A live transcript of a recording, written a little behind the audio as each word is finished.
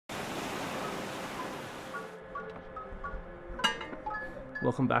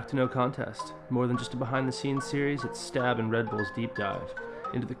Welcome back to No Contest. More than just a behind-the-scenes series, it's Stab and Red Bull's deep dive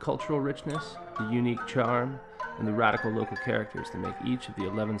into the cultural richness, the unique charm, and the radical local characters that make each of the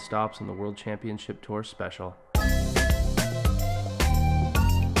 11 stops on the World Championship Tour special.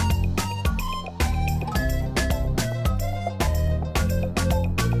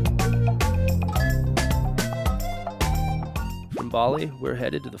 From Bali, we're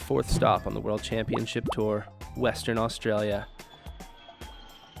headed to the 4th stop on the World Championship Tour, Western Australia.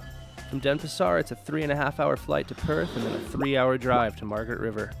 From Denpasar, it's a 3.5-hour flight to Perth and then a 3-hour drive to Margaret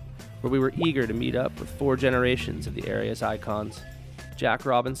River, where we were eager to meet up with 4 generations of the area's icons: Jack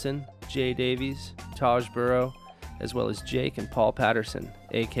Robinson, Jay Davies, Taj Burrow, as well as Jake and Paul Patterson,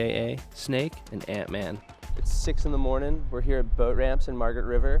 aka Snake and Ant-Man. It's 6 in the morning. We're here at boat ramps in Margaret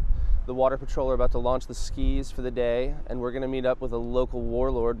River. The water patrol are about to launch the skis for the day, and we're going to meet up with a local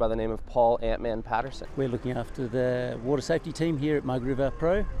warlord by the name of Paul Ant-Man Patterson. We're looking after the water safety team here at Margaret River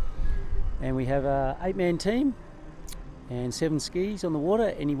Pro, and we have a 8-man team and 7 skis on the water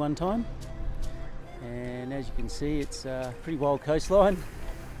at any one time. And as you can see, it's a pretty wild coastline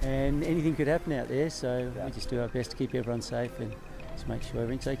and anything could happen out there, so we just do our best to keep everyone safe and just make sure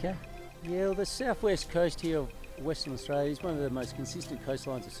everything's okay. Yeah, well, the southwest coast here of Western Australia is one of the most consistent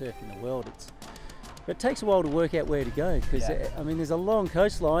coastlines of surf in the world. But it takes a while to work out where to go because, I mean, there's a long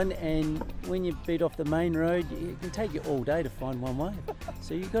coastline, and when you beat off the main road, it can take you all day to find one way.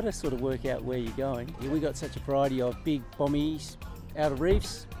 So you've got to sort of work out where you're going. Yeah, we've got such a variety of big bommies, outer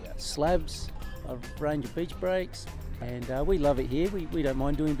reefs, slabs, a range of beach breaks, and we love it here. We don't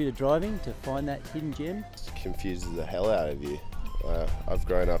mind doing a bit of driving to find that hidden gem. It confuses the hell out of you. I've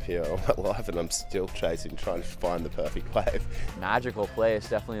grown up here all my life and I'm still trying to find the perfect wave. Magical place,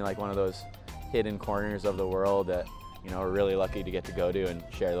 definitely like one of those hidden corners of the world that, you know, we're really lucky to get to go to and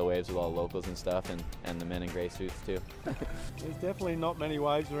share the waves with all the locals and stuff, and the men in grey suits too. There's definitely not many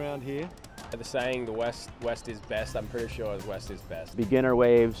waves around here. The saying, the west is best, I'm pretty sure the west is best. Beginner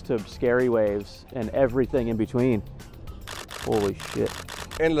waves to scary waves and everything in between. Holy shit.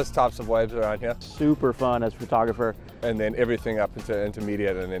 Endless types of waves around here. Super fun as a photographer. And then everything up into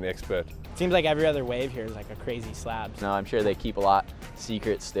intermediate and then expert. Seems like every other wave here is like a crazy slab. No, I'm sure they keep a lot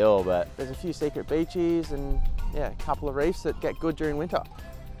secret still, but there's a few secret beaches and yeah, a couple of reefs that get good during winter.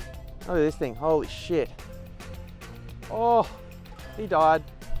 Look at this thing, holy shit. Oh, he died.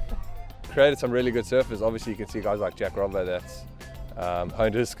 Created some really good surfers. Obviously you can see guys like Jack Robbo that's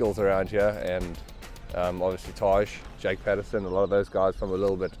honed his skills around here, and obviously Taj, Jake Patterson, a lot of those guys from a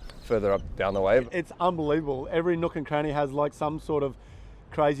little bit further up down the wave. It's unbelievable. Every nook and cranny has like some sort of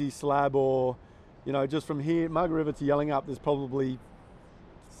crazy slab, or, you know, just from here, Margaret River to Yelling Up, there's probably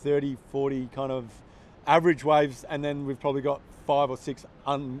 30, 40 kind of average waves, and then we've probably got 5 or 6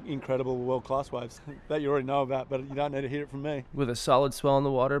 incredible world-class waves that you already know about, but you don't need to hear it from me. With a solid swell in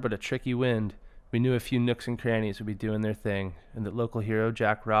the water but a tricky wind, we knew a few nooks and crannies would be doing their thing, and that local hero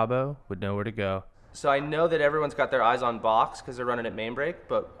Jack Robbo would know where to go. So I know that everyone's got their eyes on box because they're running at main break,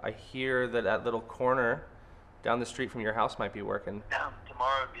 but I hear that that little corner down the street from your house might be working.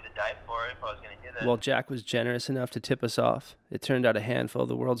 Tomorrow would be the day for it if I was going to hit it. While Jack was generous enough to tip us off, it turned out a handful of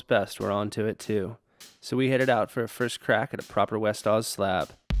the world's best were onto it too. So we headed out for a first crack at a proper West Oz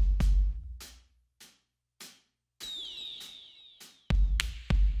slab.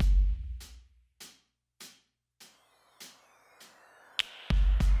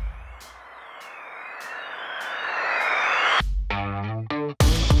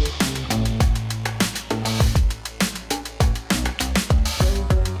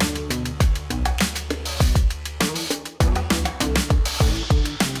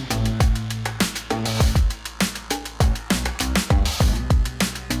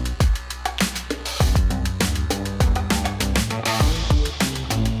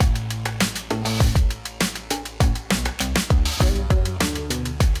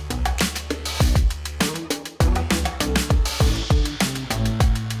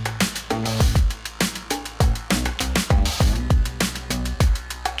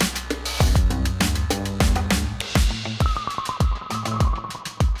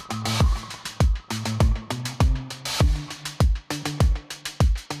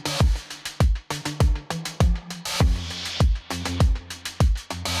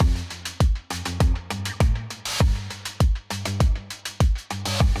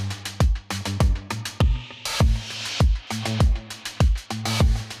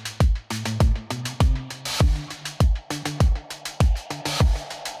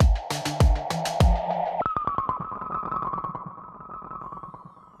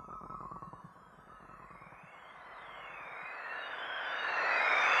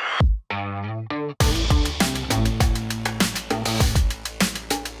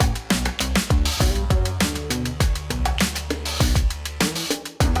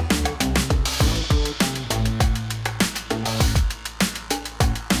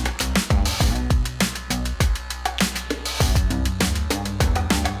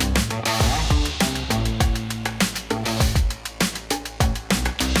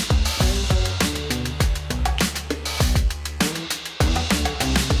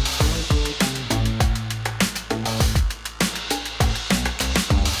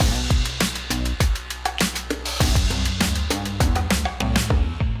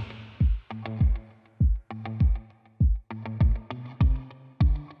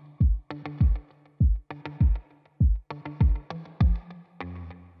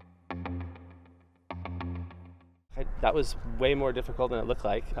 That was way more difficult than it looked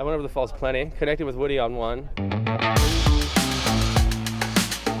like. I went over the falls plenty, connected with Woody on one.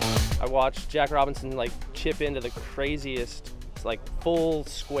 I watched Jack Robinson like chip into the craziest, like full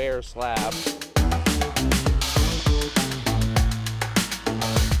square slab.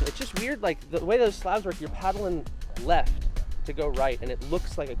 It's just weird, like the way those slabs work, you're paddling left to go right, and it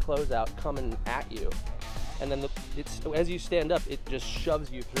looks like a closeout coming at you. And then as you stand up, it just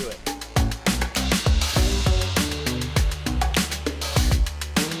shoves you through it.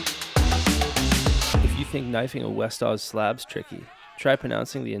 If you think knifing a West Oz slab's tricky, try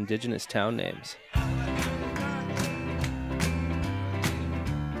pronouncing the indigenous town names.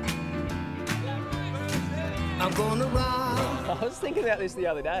 I'm gonna ride. I was thinking about this the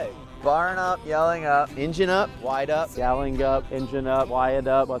other day. Firing up, yelling up, engine up, wide up. Yelling up, engine up, wired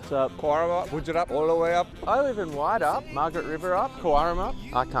up, what's up? Quarram up, Widget up, all the way up. I live in Wide Up, Margaret River up, Quarram up.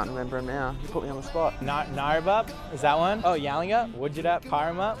 I can't remember them now. You put me on the spot. Narb up, is that one? Oh, Yelling up, Widget up,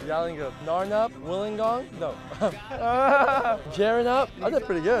 Parham up. Yelling up, Narn up, Wollongong? No. Jaren up? I did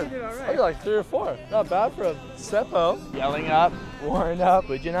pretty good. I did like 3 or 4. Not bad for a Seppo. Yelling up, Warren up,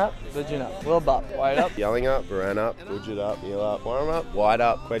 Widgeon up, Will up, Wide up. Yelling up, Baran up, Widget up, Neil up, Warm up, Wide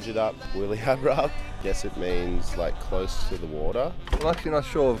up, Quedget up, Willie up. Guess it means like close to the water. I'm actually not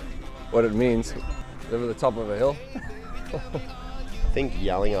sure of what it means. Live at the top of a hill. I think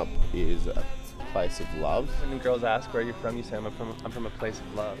yelling up is a place of love. When girls ask where you're from, you say I'm from a place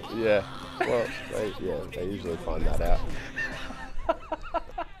of love. Yeah, well, they usually find that out.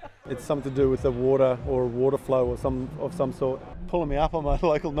 It's something to do with the water or water flow or of some sort. Pulling me up on my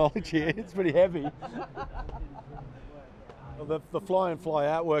local knowledge here. It's pretty heavy. The fly in, fly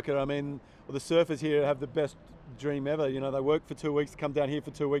out worker, I mean, the surfers here have the best dream ever. You know, they work for 2 weeks, come down here for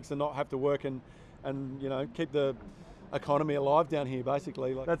 2 weeks and not have to work and you know, keep the economy alive down here,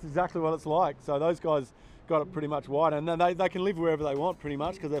 basically. Like, that's exactly what it's like. So those guys got it pretty much wide, and then they can live wherever they want pretty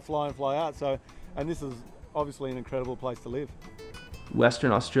much because they're fly in, fly out. So, and this is obviously an incredible place to live.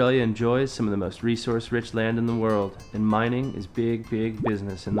 Western Australia enjoys some of the most resource-rich land in the world, and mining is big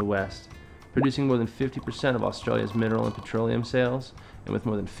business in the West, producing more than 50% of Australia's mineral and petroleum sales, and with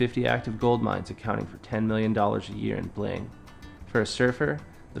more than 50 active gold mines accounting for $10 million a year in bling. For a surfer,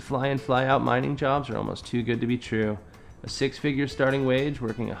 the fly-in, fly-out mining jobs are almost too good to be true. A 6-figure starting wage,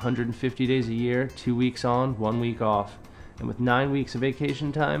 working 150 days a year, 2 weeks on, 1 week off. And with 9 weeks of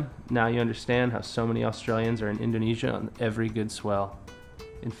vacation time, now you understand how so many Australians are in Indonesia on every good swell.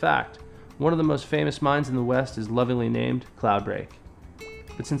 In fact, one of the most famous mines in the West is lovingly named Cloudbreak.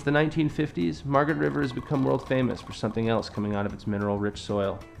 But since the 1950s, Margaret River has become world famous for something else coming out of its mineral-rich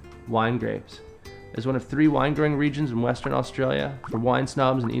soil: wine grapes. As one of 3 wine-growing regions in Western Australia, for wine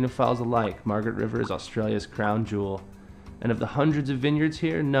snobs and enophiles alike, Margaret River is Australia's crown jewel. And of the hundreds of vineyards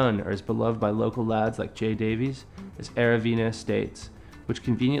here, none are as beloved by local lads like Jay Davies as Aravina Estates, which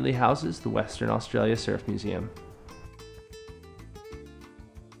conveniently houses the Western Australia Surf Museum.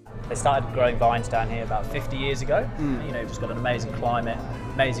 They started growing vines down here about 50 years ago. You know, it's got an amazing climate,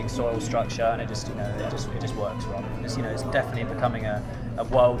 amazing soil structure, and it just works, Rob. It's definitely becoming a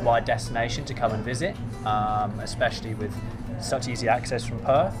worldwide destination to come and visit, especially with such easy access from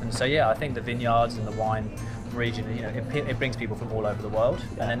Perth. And so, yeah, I think the vineyards and the wine region, you know, it brings people from all over the world,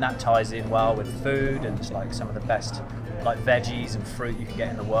 and then that ties in well with food and it's like some of the best like veggies and fruit you can get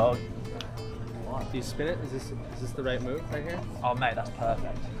in the world. Do you spin it? Is this the right move right here? Oh mate, that's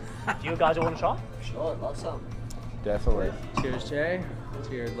perfect. Do you guys all want to try? Sure, I'd love some. Definitely. Cheers, Jay,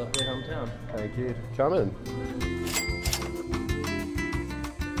 to your lovely hometown. Thank you. Come in.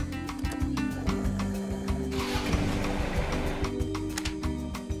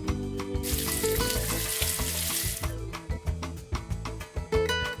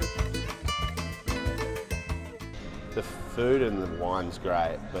 The food and the wine's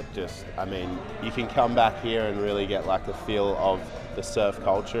great, but just, I mean, you can come back here and really get like the feel of the surf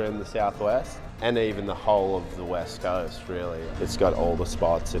culture in the southwest and even the whole of the west coast, really. It's got all the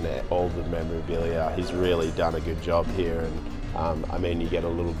spots and all the memorabilia. He's really done a good job here, and I mean, you get a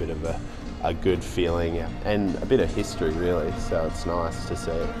little bit of a good feeling and a bit of history, really, so it's nice to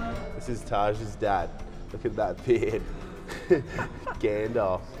see. This is Taj's dad. Look at that beard.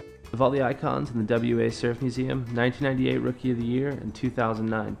 Gandalf. Of all the icons in the WA Surf Museum, 1998 Rookie of the Year and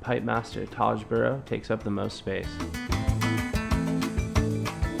 2009 Pipe Master Taj Burrow takes up the most space.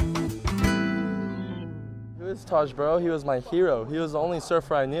 Who is Taj Burrow? He was my hero. He was the only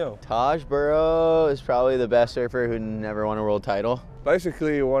surfer I knew. Taj Burrow is probably the best surfer who never won a world title.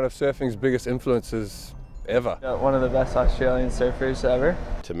 Basically one of surfing's biggest influences ever. One of the best Australian surfers ever.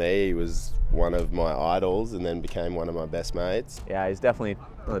 To me, he was one of my idols and then became one of my best mates. Yeah, he's definitely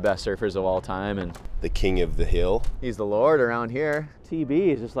one of the best surfers of all time, and the king of the hill. He's the lord around here.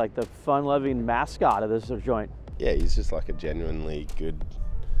 TB is just like the fun-loving mascot of this joint. Yeah, he's just like a genuinely good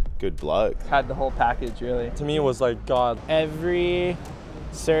bloke. Had the whole package, really. To me, it was like God. Every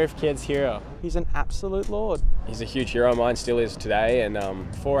surf kid's hero. He's an absolute lord. He's a huge hero of mine, still is today. And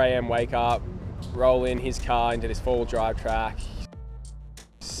 4 a.m. wake up, roll in his car into this four-wheel drive track.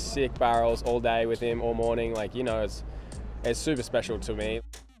 Sick barrels all day with him, all morning. Like, you know, it's super special to me.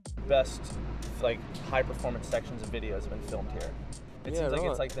 Best like high performance sections of videos have been filmed here. It seems like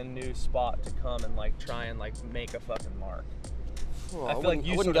it's like the new spot to come and like try and like make a fucking mark. Oh, I feel like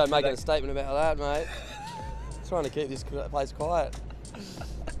you wouldn't go making a statement about that, mate. Trying to keep this place quiet.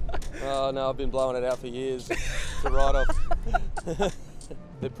 Oh no, I've been blowing it out for years. It's a write-off.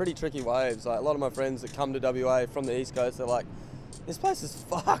 They're pretty tricky waves. Like a lot of my friends that come to WA from the East Coast, they're like, this place is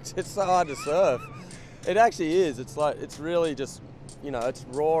fucked. It's so hard to surf. It actually is. It's like, it's really just, you know, it's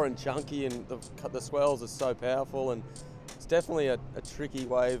raw and chunky, and the swells are so powerful, and it's definitely a tricky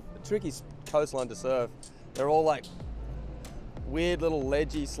wave, a tricky coastline to surf. They're all like weird little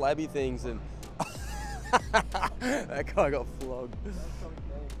ledgy, slabby things, and that guy got flogged.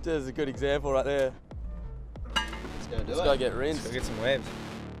 There's a good example right there. Let's go get rinsed. Let's go get some waves.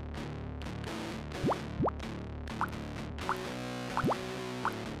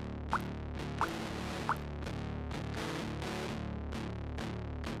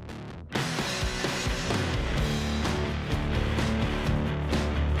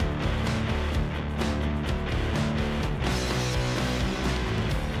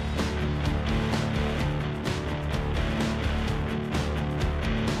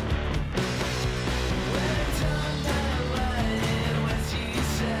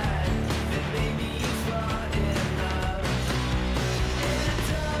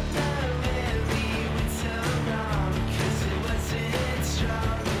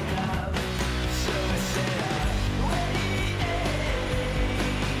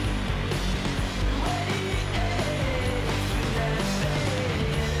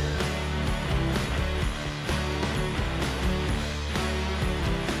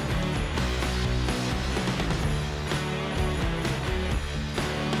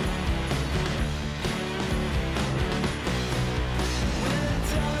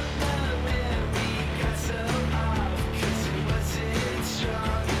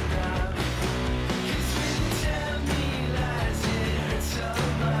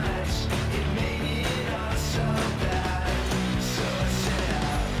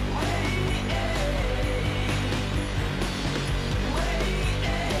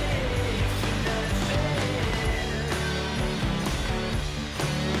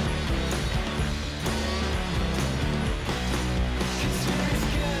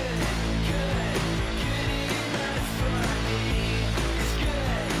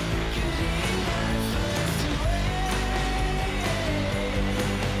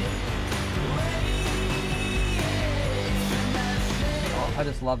 I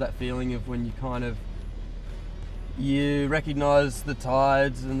just love that feeling of when you recognise the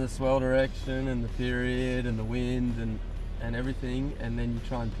tides and the swell direction and the period and the wind and everything, and then you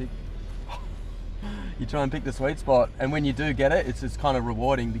try and pick the sweet spot, and when you do get it, it's just kind of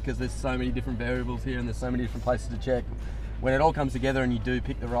rewarding because there's so many different variables here and there's so many different places to check. When it all comes together and you do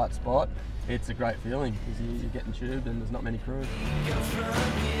pick the right spot, it's a great feeling because you're getting tubed and there's not many crews.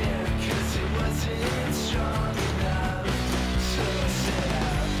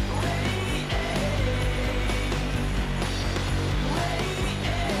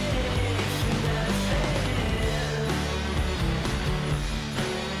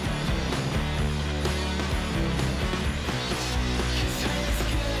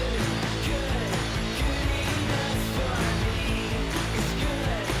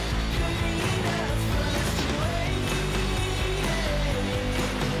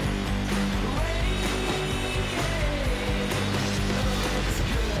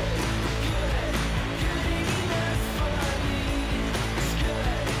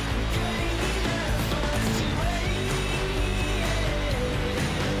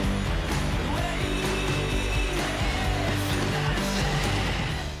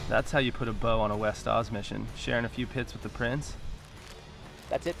 That's how you put a bow on a West Oz mission, sharing a few pits with the Prince.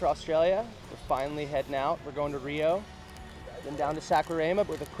 That's it for Australia. We're finally heading out. We're going to Rio, then down to Saquarema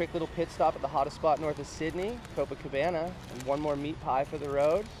with a quick little pit stop at the hottest spot north of Sydney, Copacabana, and one more meat pie for the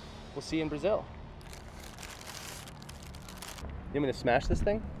road. We'll see you in Brazil. You want me to smash this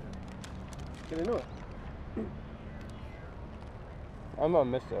thing? Get into it. I'm gonna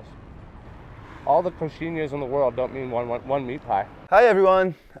miss this. All the cochinos in the world don't mean one meat pie. Hi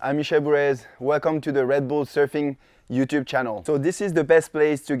everyone, I'm Michel Bourez. Welcome to the Red Bull Surfing YouTube channel. So this is the best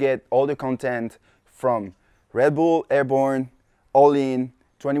place to get all the content from Red Bull Airborne, All In,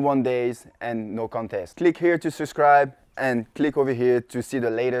 21 days and no contest. Click here to subscribe and click over here to see the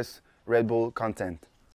latest Red Bull content.